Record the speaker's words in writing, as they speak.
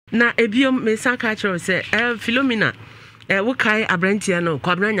na ebiom me sanka chero se Philomena wo kai abrantia no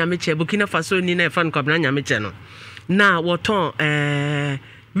kwabna nyameche Burkina Faso ni na efan kwabna nyameche no na woton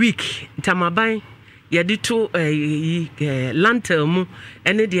week tamaban yedi to lantern mu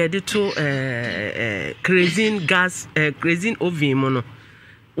ene de yedi to kerosene gas kerosene oven mu no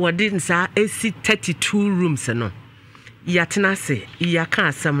wodi nsa AC 32 rooms no yatena se yaka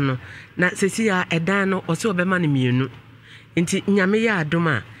asam no na sesi ya edan no ose obema ne mienu nti nyame ya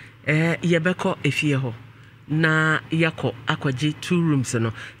adoma yebeko efie ho na yako akwaji 2 rooms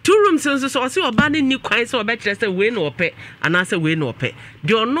no 2 rooms so ose oba ne ni kwan se obekire se we no ope ana se we no ope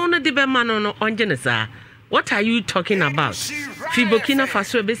de ono no de be ma no onje ne saa. What are you talking about? Fi Burkina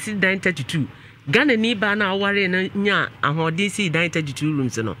Faso be si 932 Ghana ni ba na aware na nya ahode si 932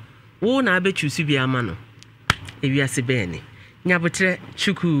 rooms no wo na be choose bi ama no ewiase be ni nyabotre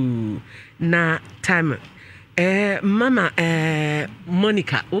chuku na time mama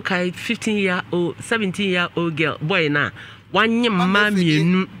Monica okay 17-year-old girl boy na wanye mama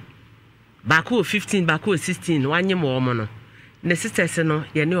mienu bako 15 bako 16 wanye mo no ne sisters no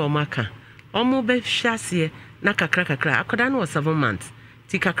ye ne o maka omo be hwase na kakra akoda no 7 months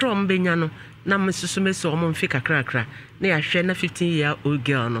ti kakra omo benya no na mesusumeso omo mfi kakra na ya hwe na 15-year-old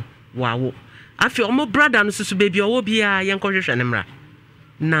girl no wawo afi omo brother no susu baby owo bia ye nkohwehwe ne mra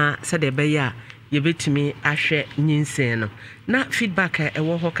na sede be ya yebetimi ahwe nyinsen no na feedback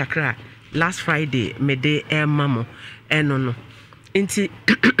ewo ho kakra last Friday mede mamo eno no nti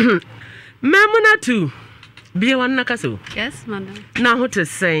memuna tu bia wanna kaso yes madam na ho to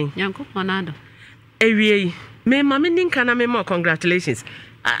say yanko ponado ewie me mama ninka na me more congratulations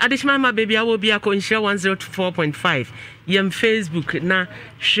adishma ma baby awo bia ko nhia 104.5 yem Facebook na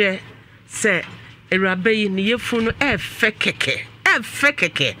hwe se erabai ni yefunu Effe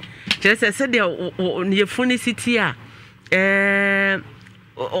keke just said there near funny city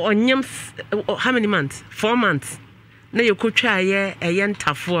onyam how many months 4 months na you could try a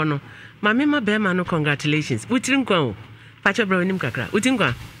yentafo no mama ma be ma no congratulations utinkwa o pacha bro nim kakra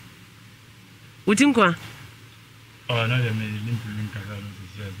utinkwa oh no ya me lim kakra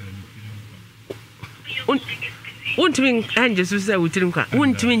no untwin anje so say utinkwa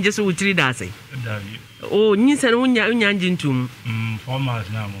untwin je so utiri da say oh nyinsa no nya njintum 4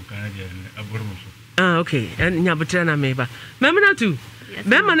 months na mo kan je aburmu so okay and nya botra na meba memna tu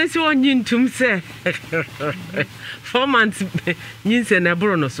mema na si onyintum se 4 months nyinsa na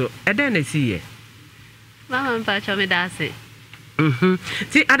buru no so eda na si ye mama mpacho me da se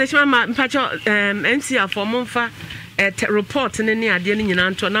ti adeshima ma mpacho NCA for monfa report ne ne ade ne nyina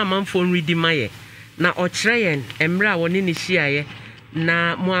nto na manfo nredi maye na ochreyen emra woni ne hyiaye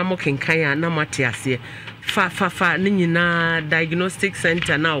na mo amokenkan na matiase fa ne nyina diagnostic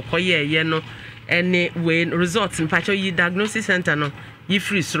center na okoye ye no ene we results mpacho yi diagnostic center no yi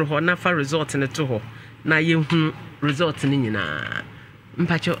free soro ho na fa result ne to ho na ye hu result ne nyina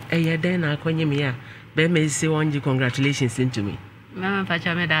mpacho eye den na akonye me ya be me say one congratulations into me mama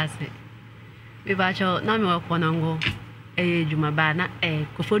mpacho me da se we bacho na me wako nango eye juma ba na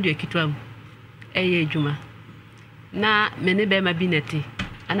kofodu ekitwam eye juma na mene be ma bineti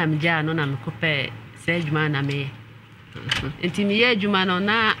ana mja no na mkope se juma na me enti mi ye juma no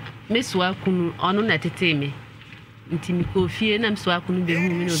na mesua kunu ono na teteme enti mi ko fie na mesua kunu be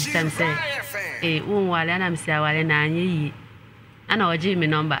hu mi no bitam se won wale ana msia wale na anye yi ana oje mi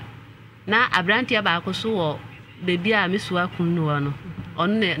number na abrantia ba ko so wo bebi a mesua kunu no no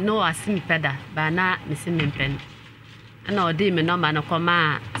ono no asimi peda ba na mesimi mpen ana odi mi number no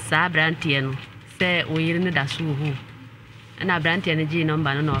koma sa abrantia no se oyire ne da so hu na abrantia ne ji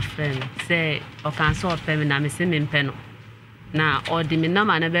number no friend se o kan so pem na mesimi mpen no na odi mi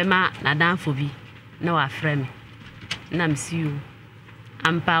number na be ma na danfo bi na wa frame na msiu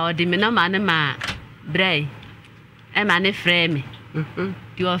ampa odi mi number na ma brei e ma ne frame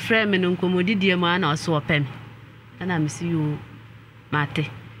ti o frame no nkomodi die mu na o so pem na msiu mate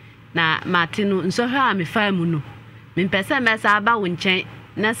na mate no nso hwe a me fa mu no me pese me sa aba wo nchen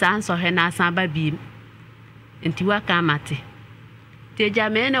na sa nso hwe na sa aba bi enti waka mate ti eja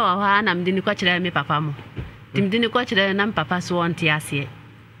me na wa ha na mde ni kwa kire me papa mo timdi ni kwa kire na papa so wonte ase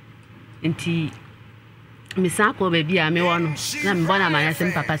enti me sa ko be bi a me wono na me bona ma ya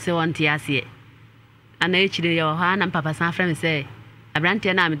se papa se wonte ase ana e kire ya ha na papa sa fra me se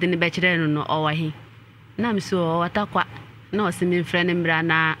abrantie na mde ni be kire no no o wa hi na me so watakwa na o se me frɛ ne mbra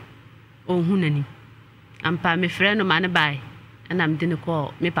na ohun nani ampa me frɛ no ma ne bai na mde ni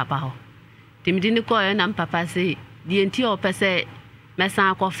ko me papa ho timdi ni ko na papa se die enti o pese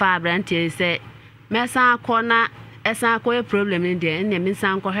mesa akọ fa abrantie se mesa akọ na esa akọ e problem ni de me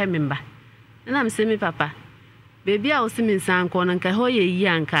san akọ hwe memba na me se me papa Baby, I was in San Con and Cahoye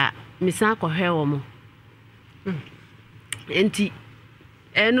Yanka, Miss Uncle Helmo. Enti,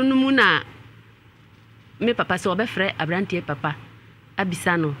 Enunumuna. Me papa so obefre abrantie papa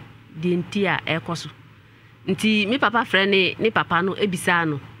abisa no de ntia ekoso nti me papa frɛ ne papa no ebisa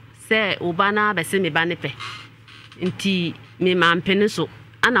no se oba na bese me ba ne pe nti me mampene so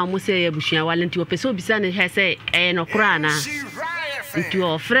ana mo se ya busua wale nti opese obisa ne he se no kora na nti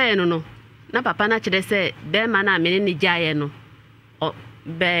o frɛ no na papa na kyerɛ se be ma na me ne gyae no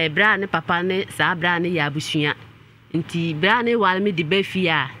be bra ne papa ne sa bra ne ya busua nti bra ne wale me de ba fi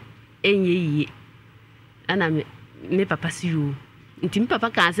a enye yi ana me papa si yo nti me papa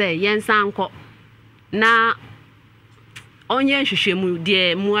kan say yen sanko na onye hwehwemu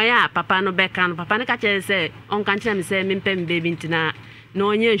de muaya papa no beka no papa ne ka kire say on kan kire me say me mpem baby ntina na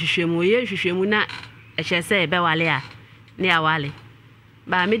onye hwehwemu ye hwehwemu na ehye say be wale a ne awale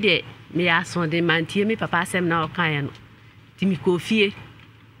ba me de me aso de mantie me papa asem na o kan no timi kofie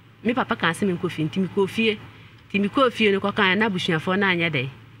me papa kan say me kofie timi kofie no ko kan na busuafo na anya de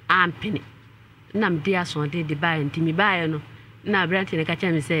ampene nam dia so de bae ntimi bae no na branti ne ka cha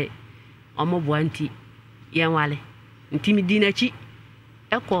me say omobo anti yen wale ntimi di na chi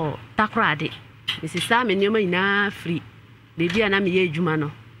eko takrade misisa me nyoma ina free bebi ana me ye adwuma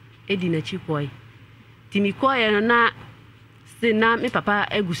no edi na chi koi timi koi no na se na me papa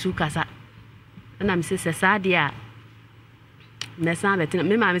egusu kasa na me se sade a me san betina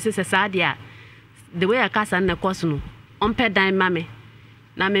me ma me se sade a the way akasa na koso no ompe dan mame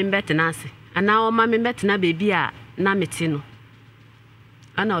na me betina ase ana o mame betina bebi a na meti no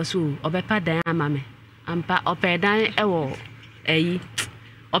ana osu obepa dan amame ampa opedan ewo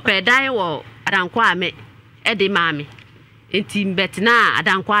opedan wo adanko ame edi mame enti betina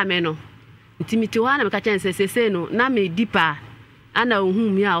adanko ame no enti miti wa na me ka chense sese no na me dipa ana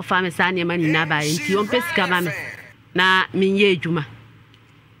ohun mi a ofa me sa ne mani na ba enti on pesika mame na minye adwuma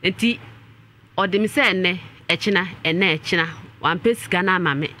enti odemi se enne echina wan pesika na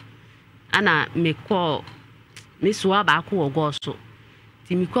mame ana me ko me so ba ko ogoso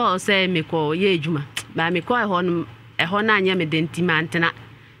ti me ko se me ko ye adwuma ba me ko ehon na anya me denti mantena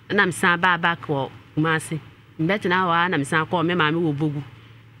na me san ba ko kumase mbetena wa na me san ko me mame wo bogu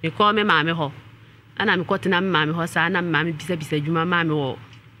me ko me mame ho ana me ko tena me mame ho sa na me mame bisa adwuma mame wo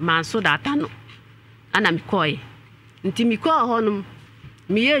manso data no ana me ko ye nti me ko honum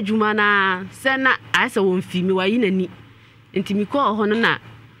me ye adwuma na se na asa wo mfi me wa yi nani nti me ko hono na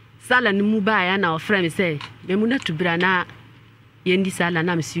sala ni mu ba ya na ofra me say me mu na tubira na yendi sala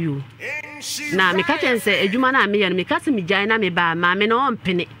na me siyo na me ka chense adwuma na me ye no me ka se me gyan na me ba ma me no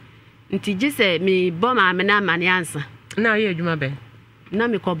ompene nti gise me bo ma me na mane ansa na ye adwuma be na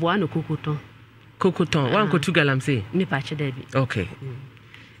me ko boa no kokoton wan ko tu galamse me pa che da bi okay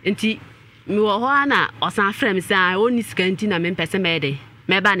nti me wo ho na osan frɛ me say oni sika nti na me mpese me de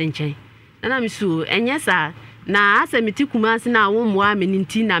me ba ne nchen na me su enye sa na asa meti kumase na wo moa me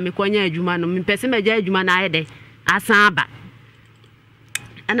nti na me konya adwuma no me pese me gya adwuma na ayede asan aba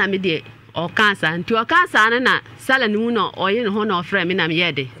ana me de o kansa nti o kansa na sala ni mu no oye ne ho na ofra me na me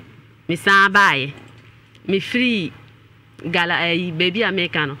yede me san baaye me free gala baby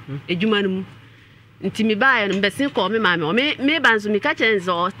america no adwuma no mu nti me baaye no mbese ko me ma me banzo me ka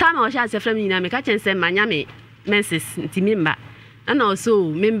chenzo ta ma o sha se fra me na me ka chense manya me menses nti me mba ana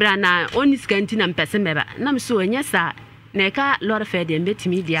also membra na oni skanti na mpese meba na mso enye sa na ka lord fed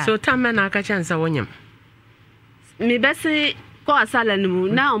mbetimi dia so tamma na aka chansa wonyam me bese ko asala nu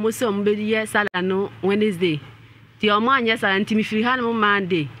na omo se omo bedi ye sala no Wednesday ti omo anya sala ntimi firi ha no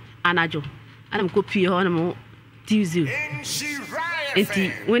Monday anajo ana mko pie ho no Tuesday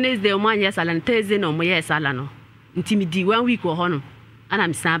enti Wednesday omo anya sala Thursday no omo ye sala no ntimi di 1 week ho no ana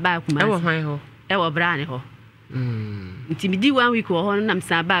msan ba kuma ewo hwan ho ewo bra ne ho ntimi di 1 week ho no nam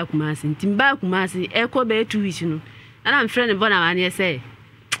sa ba kumase ntimi ba kumase eko be 2 weeks no na mfrɛ ne bona ma ne sɛ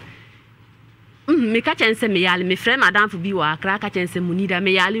me ka chense me yale me frɛ madam fo bi wa akra ka chense munida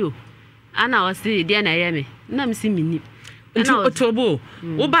me yale o ana o se de na ye me na msi minni nti otobo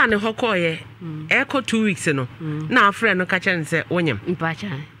wo ba ne hokoye eko 2 weeks no na afrɛ no ka chense wonyam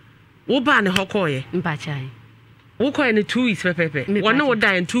mpacha wo ba ne hokoye mpacha wo koye ne 2 weeks pepepe wona wo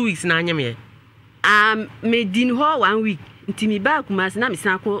die in 2 weeks na anyam ye me din ho 1 week ntimi ba kumase na me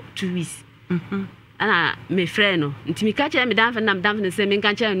san ko 2 weeks ana me frɛ no ntimi ka kire me dan fa se me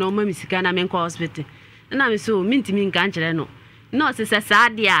kan kire no ma me sika na me ko hospital na me so me ntimi kan kire no no se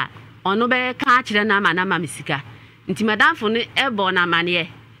saade a ono be ka kire na ma me sika ntimi dan fo ne ebo na mane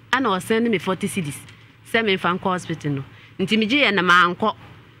ana o send me 40 cedis se me fa ko hospital no ntimi je ye na ma anko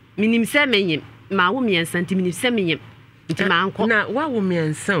minim se me nyim ma wo me nsantimi ni se me nyim ntimi anko na wa wo me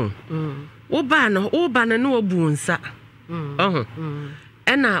nsan Oba no obu nsa.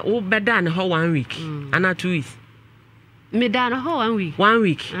 Ena wo beda ne ho 1 week ana 2 weeks. Me da no ho 1 week. 1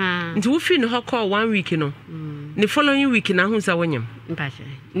 week. Nti wo fi ne ho call 1 week no. The following week na hu sa wonyam. Mpache.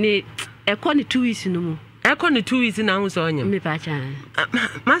 Ni ekọ ne 2 weeks no mu. Ekọ ne 2 weeks na hu sa wonyam. Me pacha.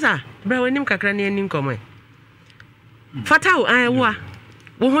 Masa, bra wanim kakra ne anim komo. Fatao ayewa.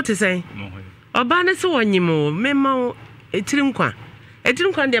 Wo ho te sen. Oba ne se wonyim mema wo etirim kwa.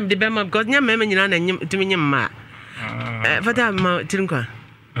 Etirim kwa dem de bema because nya mema nyina na nyim timi nyim ma. Fata ma etirim kwa.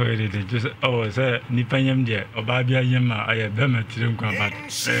 Just say nipanyam de oba bia yema aye bema etirim kwa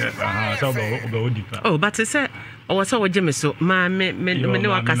but so oba odipa. Oh but say o so wo geme so ma me ne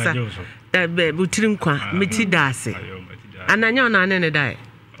wakasa. Be etirim kwa meti dase. Ananya ona ne dai.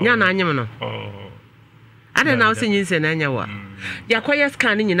 Nya na anyim no. Ade na osi nyinse na anya wa. Yakoye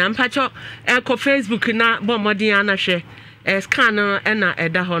scan nyina mpacho ko Facebook na bomodin ana hwe. Scan no na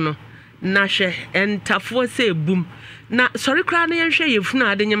eda ho no. Na hwe entafo se bum. Na sorry kra na yenhwe yefunu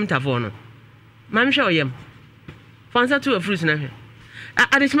ade nyem tafo no. Ma mhwe oyem. Fansa to fruit na hwe.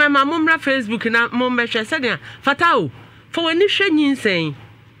 Ade chima ma momra Facebook na mombehwe sedea fatao. For wani hwe nyinsen.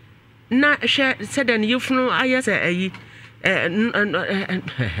 Na hwe sedea yefunu ayese ayi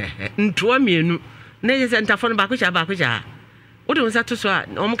ntuo mienu. Na yese ntafo no bakocha. Wode wonsa to so a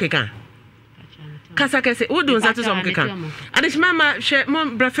omkeka. Kasa kese wode wonsa to so omkeka. Adeshima ma hwe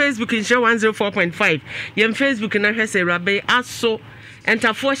mom bra Facebook in share 104.5. Yem Facebook na hwe se rabe aso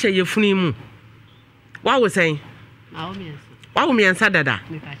entafo hwe yefunu mu. Wa wo sen? Wa wo miensa dada.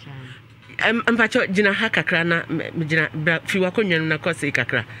 Mpacho jina ha kakra na jina fiwa konwanu na kose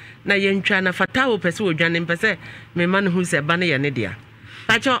kakra. Na yentwa na fatawo pese wodwane mpese me man hu se ba na ye ne dia.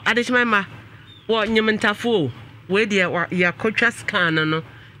 Pacho adeshima ma wo nyemntafo we dia ya kotwa scan no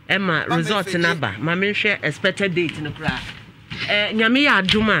ema result na ba ma menhwe expected date no kra nyame ya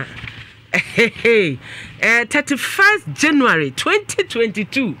aduma 31st January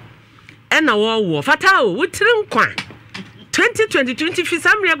 2022 ena wo fatao wutirin kwa 2022 fi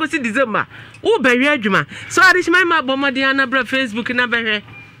samria go si December wo bewe adwuma so adishima ma bomode na bra Facebook na behwe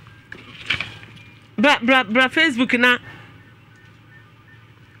bra Facebook na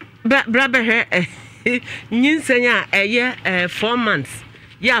bra behwe nyinsenya eye 4 months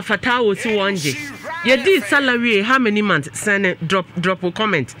ya fatao si wonje ye di salary how many months send drop a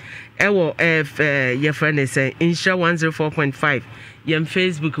comment ewo your friend is insha 104.5 yem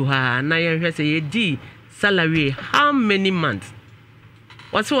Facebook ha na ye hwe say ye di salary how many months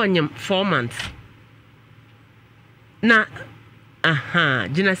what's one 4 months na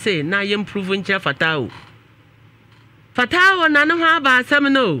jina say na ye improve ncha fatao na no ha ba asem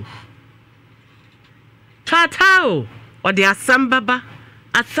no fatao o de asambaba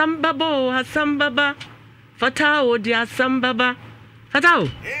fatao de asambaba fatao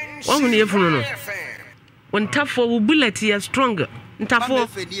wo hu ne yefunu no wontafo wo bullet ya stronger ntafo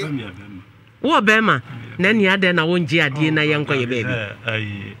wo bema na ni ade na wonji ade na yenko ye baby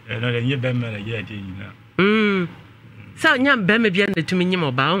no le nye bema na ye ade nyina sa nyam bema bia na tumi nyim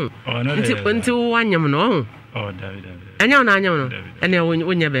oba ho nti wo anyam no ho David anya na anyam no ene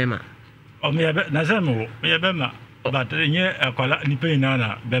wonya bema me na samo me bema but nye akwala nipa nyina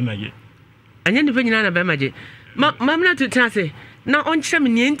na bema ye anya nipa nyina na bema je mamna to tase na onkyere me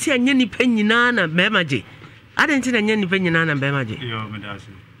ne nti anya nipa nyina na bema je ade nti na anya nipa nyina na bema je yo me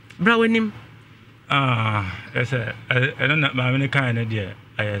dase bra wanim ese eno na ma me kan ne de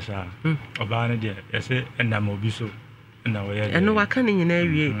ayesa oba ne de ese enam obi so na wo ye eno waka ne nyina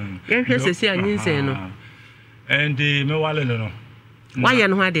awie yenhwe sesi anyinsen no and me wale no why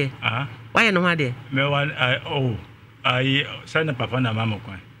no ade why no ade me wale I send papa na mama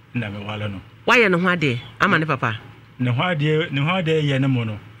kwan na me wale no why no ade ama ne papa ne ho ade ye ne mo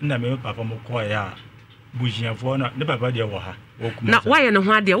no na me papa mo ko ya bujiafo na ne papa de wo ha na why no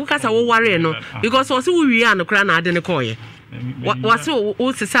ade wo kasa wo ware no because wo se wo wi an kra na ade ne ko ye wo se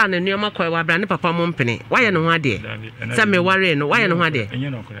wo sisa na nuoma ko wa bra ne papa mo mpene why no ade sa me ware no why no ade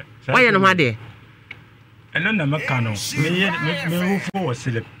why no ade eno na maka no me wo fo wo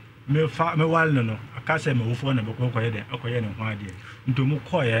selep me wal no akase me wo fo na be ko ye de akoye ne ho ade ntomu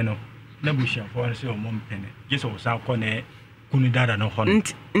ko ye no na bujiafo na se o mo mpene jeso wo sa ko ne kunu dada no ho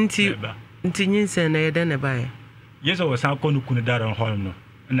nti nyinsen na ye de ne bae yeso wo sa ko no kunu dada no ho no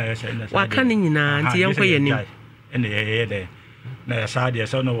na ye se na sa wa kan nyina nti yenko ye nim ene ye de na ya sa de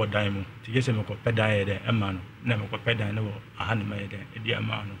so no wo dan mu ti yese me ko pedan ye de ema no na me ko pedan no wo ahane ma ye de edi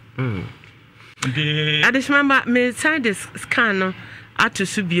ama no ndi adishmamba me side scan no atu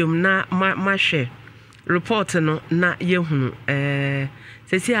subium na ma hwe report no na yehunu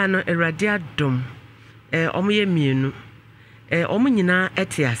sesi ano erade adom omo ye mienu omo nyina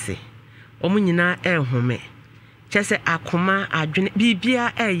etiase omo nyina ehome chese akoma adwene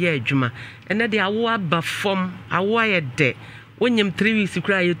bibia eye adwuma ene de awo aba fom awo ayede wonyem 3 weeks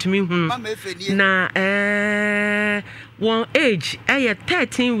kura yetumi hu na one age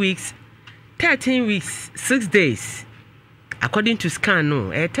 13 weeks 6 days according to scan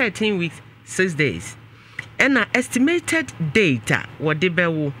no 13 weeks 6 days and estimated data wode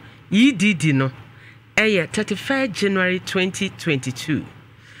bewo EDD no 31 January 2022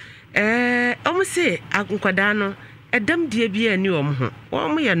 omo se akwada no edam die bia ni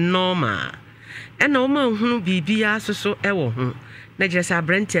omo ye normal ena omo hunu bibia soso ewo ho na jesa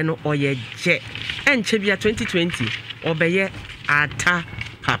abrante no oye je enche bia 2020 obeye ata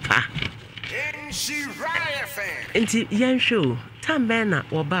papa enti yan show tambe na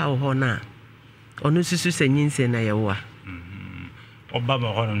oba ho na onu susu sanyinse na yewa oba ma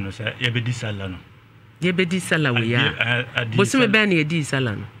ho no se yebedi sala no yebedi sala we ya bosume be na yedi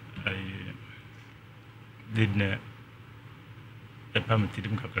sala no didne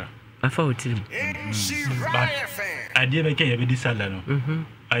epamtirim kakra afa otirim adie be ke yebedi sala no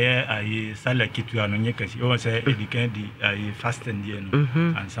aye sala kitu ano nyekasi o se edikan di aye fasting die no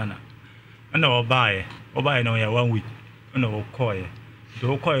ansana na obaye no ya 1 week na o koye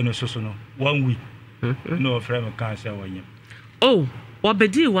do koye no soso no 1 week no frame kan se wanyem oh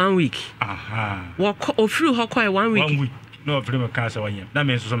wabedi 1 week aha wo ofru ho koye 1 week 1 week no frame kan se wanyem na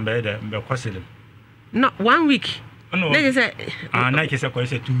me soso mbe de mbe kwaselem no 1 week na je say na ke se koye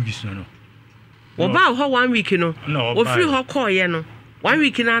se 2 weeks no wo ba ho 1 week no ofru ho koye no 1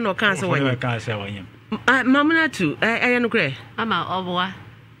 week na no kan se wanyem mamuna tu no kre ama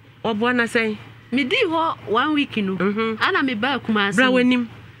Obwa na say me di ho 1 week no ana me ba Kumasi bra wanim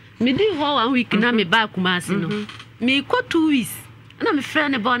me di ho 1 week na me ba Kumasi no me ko 2 weeks ana me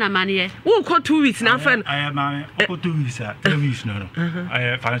friend born amane wo ko 2 weeks na friend I ma ko 2 weeks 3 weeks no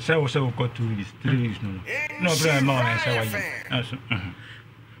I fancy wo say wo ko 2 weeks 3 weeks no bra ma na say wa so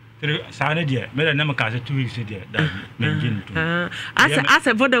sane dia me da na me ka say 2 weeks dia da me ngin to as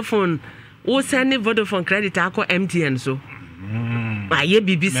a Vodafone wo send Vodafone credit akọ MTN so aye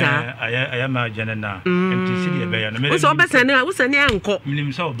bibisa aya ma janana enti sidi ebe ya no me so obesane anko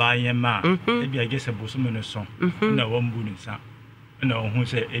minim so ba yen ma e bia gese bosume no so na wo mbu ni sa na ohun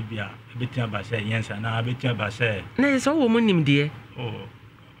se e bia betia ba se yensa na betia ba se na so wo munim de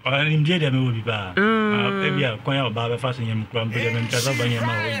o nim de me wo bi ba e bia kon ya ba fa so nyem kura mbe me ntasa ba nyem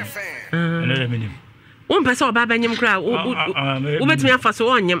ma wo na le minim wo mpesa oba ba nyem kura wo betumi afa so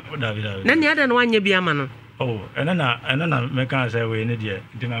onyem na ne ada no wanye bia ma no enana me kan say we ne de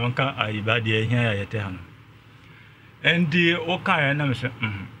di ma nka ayiba de hia ya yete han endi o kan ya na me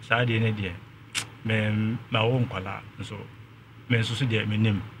sa de ne de me ma wo nkwala so me so de me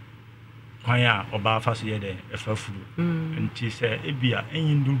nim kwan ya oba fa so ye de efa furu enti say ebia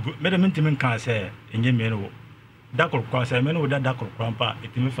enyin du me de mentimi kan say enye me no da korkwa say me no da korkwa pa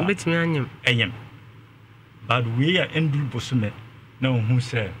etimi fa betimi anyem enyem bad we ya endu bosume na ohun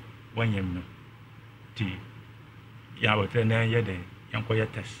say wanyem no ti ya wote na ye de yanko ye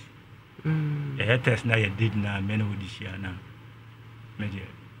test ye test na ye did na me no dishia na me je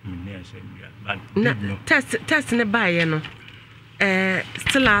me ne say but no test ne ba ye no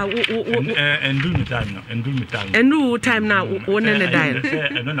still and do time na one ne die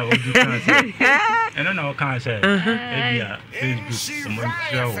no na what you can say and no can say ebia Facebook someone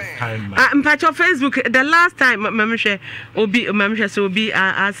show time mpacho Facebook the last time mamhwe obi so obi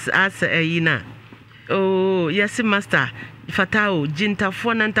as yina oh yes master fatao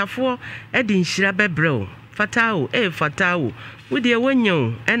jintafo nantafo edi nhira bebreo fatao fatao wo de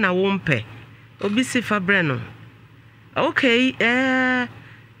wonyo e na wo mpe obi si fabre no okay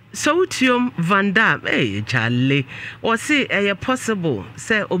so utium vandam chale or say possible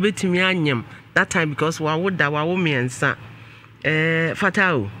say obetimi anyem that time because wa wo miensa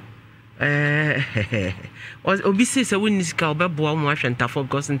fatao obi si say woni sika obebo mo ahwentafo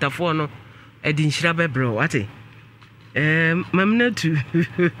because ntafo no edi nhira bebreo ate mamnatu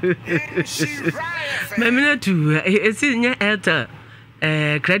esi nya elta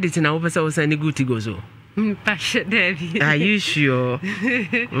credit na wo pesa wo send good to go so pashe Devi are you sure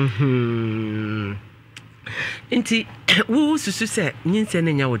inti wo susu se nyinse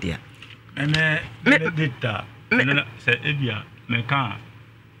na nya wo dia me data na se ebia me kan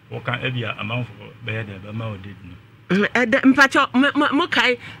wo kan ebia amanfo be ya de be ma wo did no mpacho mo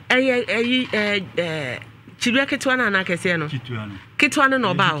kai chibia ketwa na na kese no ketwa no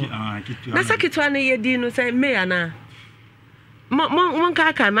no ba o na sa ketwa no ye di no say me ana mo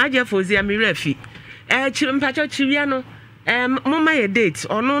ka ma je fozi am refi mpacho chibia no mo ma ye date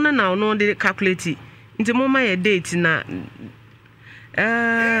ono na ono de calculate nti mo ma ye date na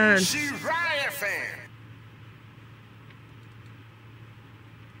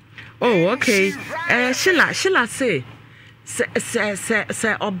Oh, okay. Sheila say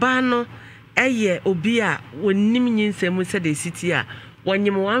Obra no eye obi a wonim nyinsem se de city a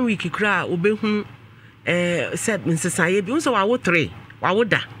wonyem 1 week kra obehu said nsesaye bi unso wawo 3 wawo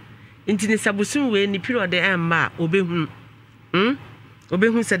da nti ne sabusum we ni period emma obehu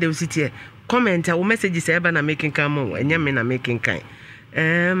obehu said de city comment wo message say eba na making kan mo enya me na making kan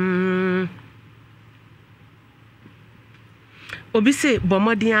obi say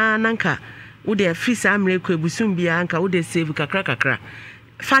bomodian nanka wo de free samre ko ebusum bia anka wo de save kakra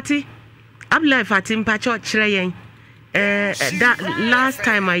Fati Abla Fati mpacho kire yen that last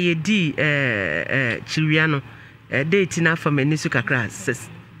time I did Chiriano date na for me nisu kakra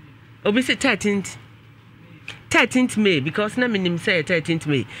obi say 13th May because na minim say 13th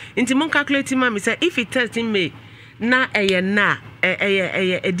May inti mon calculate ma me say if it 13th May na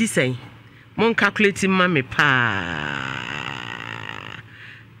edisen mon calculate ma me pa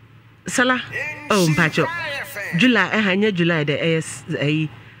Sala oh mpacho July hanya July the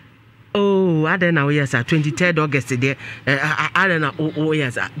oh I don't know yes 23rd August there I don't know oh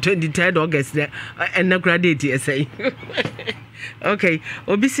yes 23rd August there and na graduate say okay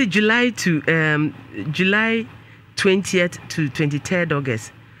obisi July to July 20th to 23rd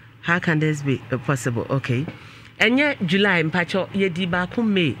August how can this be possible okay enya July mpacho yedi ba ku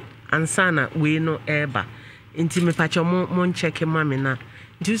May ansana we no eba nti me pacho mon check mama na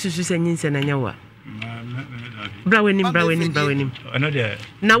nti susu se nyinse na nyawa brawenim another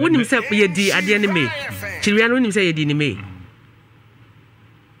na wonim se yedi ade ne May chiriano wonim se yedi ne May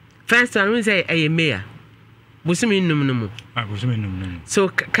first one wonim se eye May a busumi num so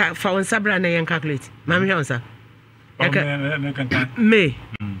fa on sabra na yen calculate mama hwe on sa May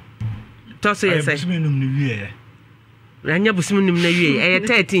to so yes busumi num ne wie anya busumi num na wie eye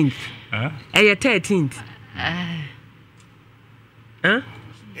 13th eye 13th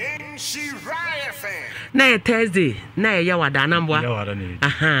na ye Thursday na ye wada namboa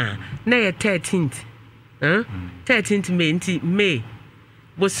na ye 13th 13th May nti May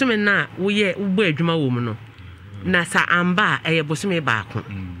bosume na wo ye wo adwuma wo mu no na sa amba eye bosume ba ko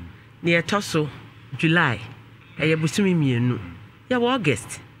na ye toso July eye bosume mienu ya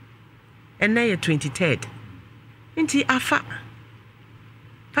August and na ye 23rd nti afa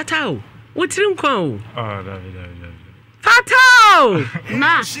fatao wotrim kon Fatal!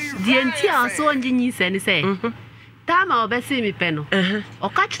 Na, DNT also on Ginny say. Tama obesi mi peno. O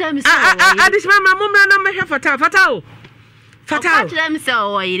catch them so. This mama mumra na me fatal. Catch them so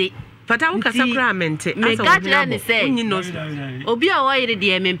oiri. Fatal ka sacrament. Me catch them say. Obi a oiri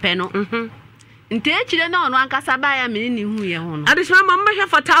de me peno. Nte echire na ono ankasa ba ya me ni hu ye ho no. This mama me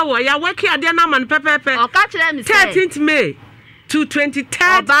fatal ya work ade na man pepepe. O catch them say 13th May to 23rd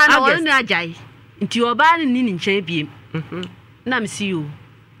August. Oba na onu ajai. Nti oba ni nchen biem. Na me see you.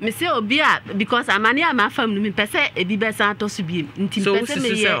 Me say obi a because amani am afam no me pese ebi besa to so biem. Nti pese me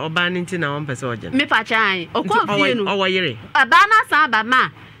ye oba ni nti na won pese oje. Me pa chan. Okọ fie no. Owo yere. Aba na san ba ma.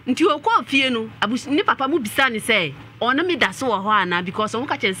 Nti okọ fie no. Abus ni papa mu bisa ni say ono me da so wo ho ana because on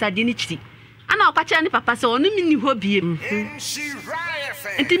ka chensa de ni chiri. Ana o ka chen ni papa say ono me ni ho biem.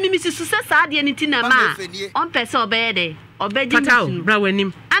 Nti mi sisu se sa de ni ti na ma. On pese obeye de. Obeji mi. Bra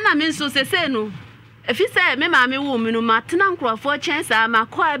wanim. Ana me nso se no. If you say me ma me wo me no matena nkrofo chance ma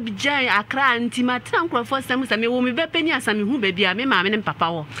ko Abidjan Accra nti matena nkrofo sam me wo me bepani asame hu ba bia me ma me ne papa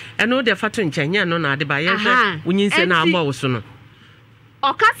wo eno de fato nkyanya no na ade ba ye hwe wonyinse na agba wo so no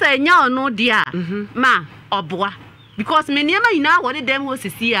o ka say nya ono dia ma oboa because me niam ina wo de dem ho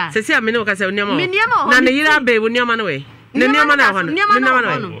sisi a me ne o ka say niam na ne yira be wo niam na we ne niam na ho no niam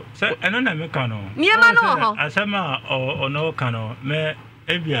na ho so eno na me ka no niam na ho asama ono ka no me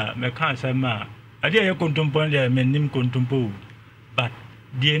ebia me ka asama ade ye kontompo de menim kontompo but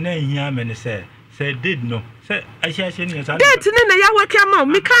de na hia me ne say did no say ahia ne say date ne na ya wake ama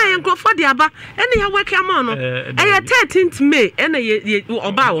me kan ye nkofo de aba ene ya wake ama no e 13th May ene ye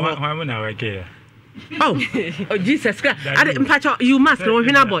oba wo ho na wake oh Jesus Christ ade mpacho you mask no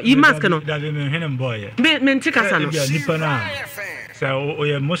hwena boy you mask no da me hwena boy me ntika sa no nipa na say o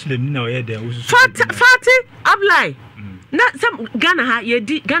ye muslim na o ye de fati ablai na some Ghana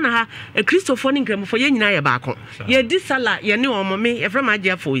ha a Christopher Ninkremfo ye nyina ye baako ye di sala ye ne omo me e from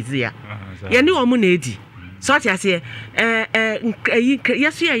agia for izia ye ne omo na edi so ati ase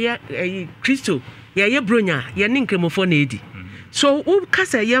yesu ye Christo ye bronya ye ne Nkremfo na edi so u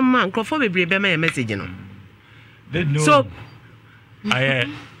kasa ye ma nkrofo bebre be ma ye message no so aye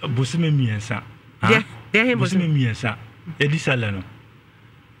busime miensa he busime miensa edi sala no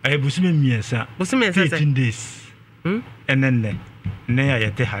aye busime miensa 15 days and then ne ya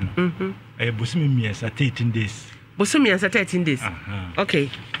yete ha no bosome miensa 13 days bosome miensa 13 days okay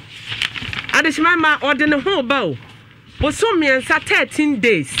adeshima ode ne ho ba o bosome miensa 13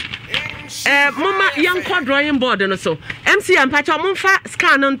 days mama yanko drawing board no so MC ampacha momfa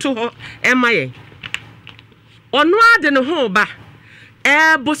scan nto ho emaye ono ade ne ho ba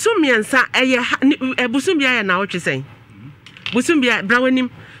bosome miensa bosome bia na wotwe sen bosome bia brawanim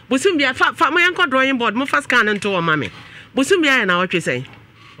bosome bia fa mo yanko drawing board mo fa scan nto ho mame bosome bia na wotwe sen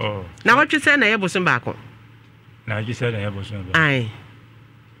na wotwe sen na ye bosome ba ko na wotwe sen na ye bosome ba ai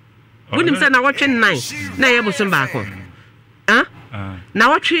bunim sen na wotwe 9 na ye bosome ba ko na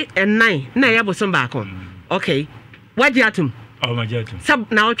wotwe 9 na ye bosome ba ko okay waji atum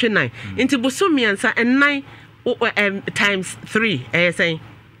sab na wotwe 9 into bosome miensa 9 times 3 saying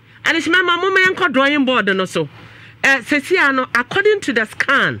and it's my mama yanko drawing board no so sesia no according to the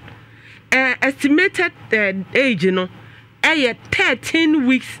scan estimated age no 13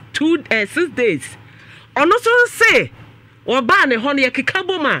 weeks 6 days ono so say oba ne ho no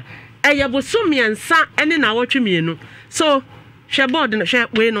yakikabo ma bosome miensa ene na wotwe mienu so share board no share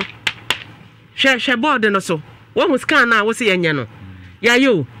we no share board no so wo scan na wo se yenye no ya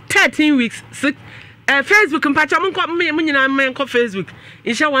yo 13 weeks 6 Facebook mpacha mo nyina men ko Facebook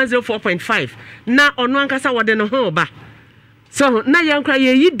insha 104.5 na ono ankasa wode no ho ba so na yankra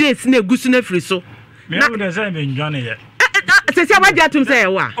ye dates na egusu na free so na would say me ndwane ye sese waje atum say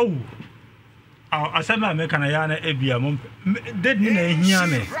wa asema me kana ya na ebia mo date ni na ehia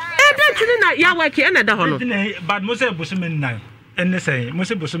me date ni na ya work e na da ho no but mo say bosome 9 enne say mo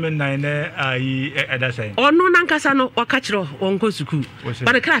say bosome 9 na ayi eda say ono nankasa no wakachiro wonko suku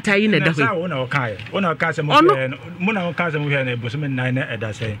but krata yi na da ho say wona ka say mo na ka say mo hwe na bosome 9 na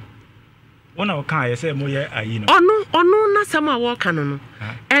eda say wona ka ye say mo ye ayi no ono na sama wo ka no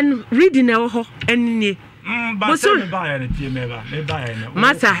and reading e ho enni bosome ba ya na tie me ba ya na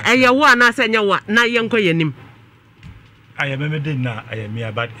masa eye wo ana say nya wa na ye nko yanim aye me de na aye me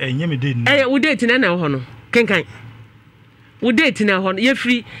but enye me de na wo date na ho no kenkan wo date na ho no ye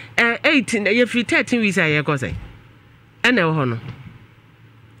free 18 ye free 13 weeks aye ko say ena ho no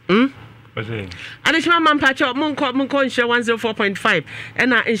adishima mampacho munko insure 104.5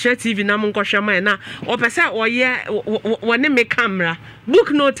 ena insure TV na munko hwema na opese oye wone me camera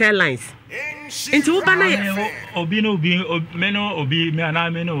book note airlines into wo bana obi me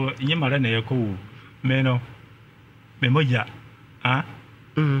ana me no nyimare na yeko me no me moja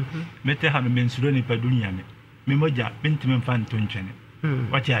mete ha no mensuro ni padunya me moja mentime mfa ntontwene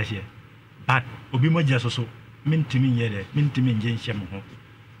wachi ahye but obi moja so mentime yede mentime nje nhyem ho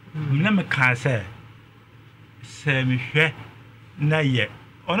na me ka se me hwe na ye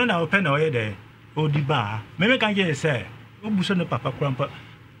ono na open na oye de odi ba me kan je se obuso no papa krampa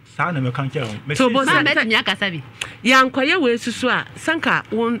sa na me kan je me so bo na me nya kasa bi yankoye we susu a sanka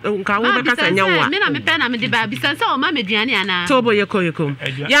nka wo be kasa nya wa me na me pe na me de ba bi sansa o ma me duane ana to bo yekoyekom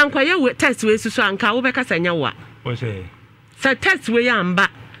yankoye we test we susu a nka wo be kasa nya wa o se sa test we yamba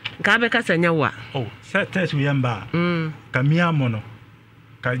nka be kasa nya wa sa test we yamba ka mi amono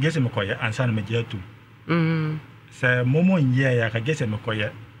ka gese me koye ansa na me je atu se momo nye ya ka gese me koye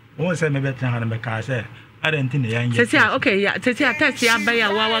won se me betra ha na me ka se adenti ne yan ye se okay ya se test ya ba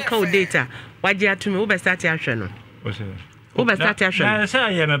ya wa ka o data waje atumi wo be start ya hwe no o se wo be start ya hwe na se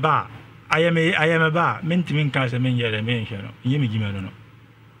ayeme ba ayeme ba mentimi nka se men yere men hwe no yemi gime no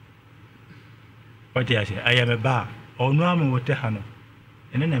wati ya se ayeme ba onu amu wote ha no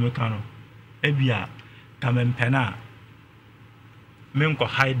ene na me ka no ebia ka me mpena men ko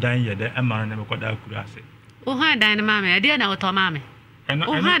high dan ye de amara na me ko da kuru ase o high dan na mama e de na woto mama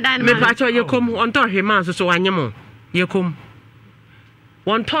o high dan me pa cho yekom on to hwema so wanyemo yekom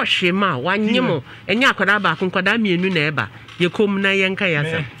won to hwema wanyemo enya akoda ba konkoda mienu na eba yekom na yenka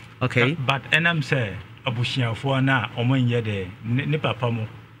yasa okay but enam say abusiafo na omon ye de ne papa mo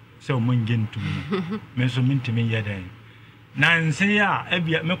se omon gentu me so mintimi ye de nanse ya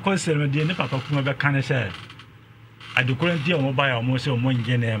ebia me konsel me de ne papa kuma be kan se adukuranti o ba ya o mo se omon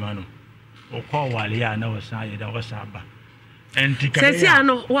ge na ema no o ko wale ya na wasa ye da wasa ba entika sesi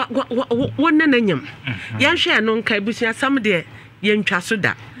ano wonna nanyam yan hwe no nka busia sam de yentwa so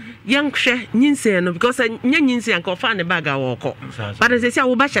da yan hwe nyinse no because nyinse anka ofa ne baga wo ko but sesi a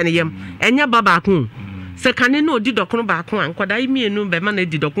wo ba hye ne yam enya baba ko se kane no di dokono ba ko ankoda mienu be ma na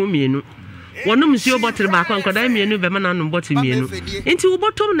di dokono mienu wonum nsuo bottle ba ko ankoda mienu be ma na no bottle mienu enti wo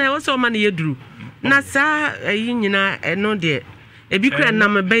botom na wo se o ma na yeduru na sa yi nyina eno de ebi kura na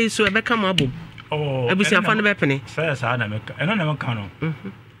me bai so e be kama abom abusia fa no be pene sa na me eno na me ka no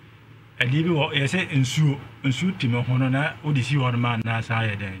adi bi wo ye se nsuo time ho no na odi si ho no ma na sa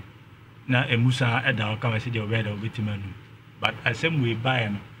ye den na emusa eda o ka se de o be da o betima nu but asɛm we buy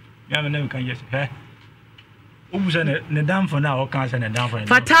no me am na kan yes obusa ne damfo na o kan se ne damfo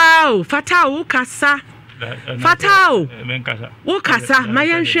fatao kasa fatao wo kasa ma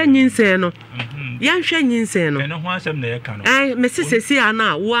yanhwɛ nyinsɛ no yanhwɛ nyinsɛ no ɛno ho asɛm na yɛ ka no me sesi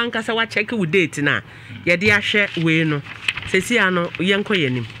ana wo ankasa wa check wo date na ye de ahwɛ we no sesi ano yɛnkɔ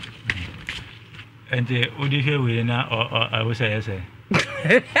yanim ente odi hwɛ we na I wo say yes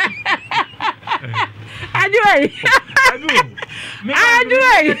Adwai.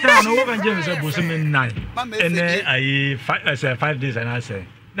 No one James was a man 9. And then I 5 days and I say,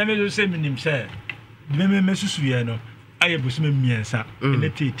 let me say, him say, Mesusuano, I was me, sir, in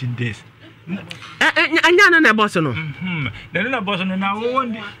 18 days. Anyana na boss no. Then na boss no na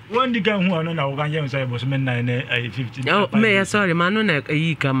one the guy who no na Oga James I was men 9 15. Oh, me sorry, man no na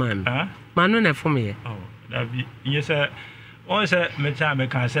yi come man. Man no na for me. Oh, that be yes sir. O say me cha me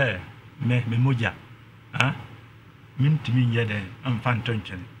can say me moja. Mintimi yede am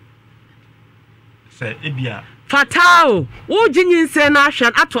fantonchen. Say ebia fatao wo jinyin se na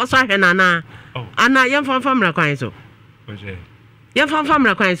ahwe ato so ahwe nana. Ana yem famra kwan so. Oje. Yem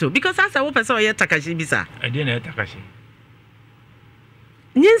famra kwan so because asa wo pese oye takashi bisa. Ade na takashi.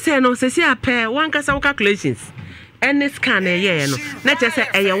 Nyin se no se si ape one kasa calculations. Any scan ye no. Na che se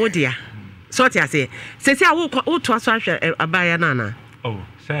eye wo dia. So ti ase. Se si a wo to so ahwe abaya nana. Oh,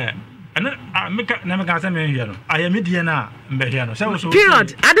 say I make a say me here no. I am media na mbe here no. Say wo so.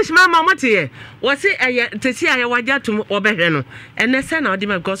 Period. Adishima mama tie. Wo se te si aye waja to obehwe no. Ene se na odi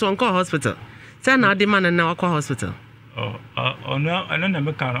me because on call hospital. Say na odi man na call hospital. Oh no, I don't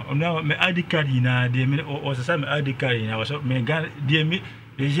know can no me ID card na de me o se me ID card na so me ga de me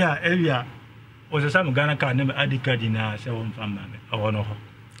deja area o se me Ghana card na me ID card na se wo mfa ma me o no ho.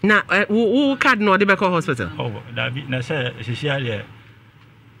 Na wo card no odi be call hospital. Oh, that be na say she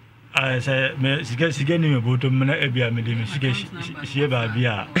I say me sige ni me boto me na ebia me de me sige ba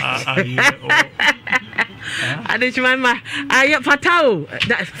bia Adishima ma aye fatao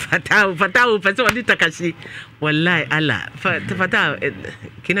pese odi takashi wallahi ala fatao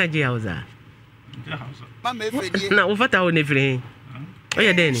kina ji hausa na wo fatao ne firi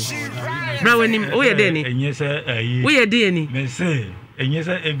oye deni bra wani oye deni enye se ayi oye deni me say enye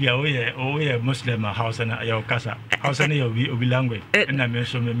se ebia oye muslim house na ya kasa house na ya obi language na me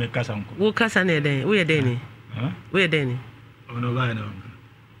so me kasa nko wo kasa na den oye deni oye deni ono ba na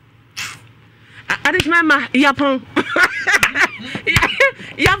Adishima ma yapon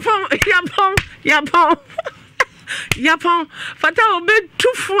fatao be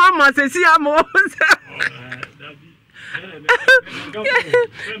tufu ama se si amo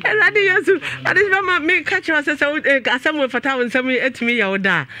Eladi yesu adishima me catch us say asem fatao nsem etimi ya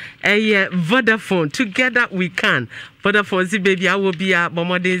oda Vodafone together we can Vodafone si baby awo bia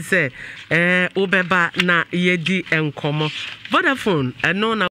bomodin say obeba na yedi enkomo Vodafone no na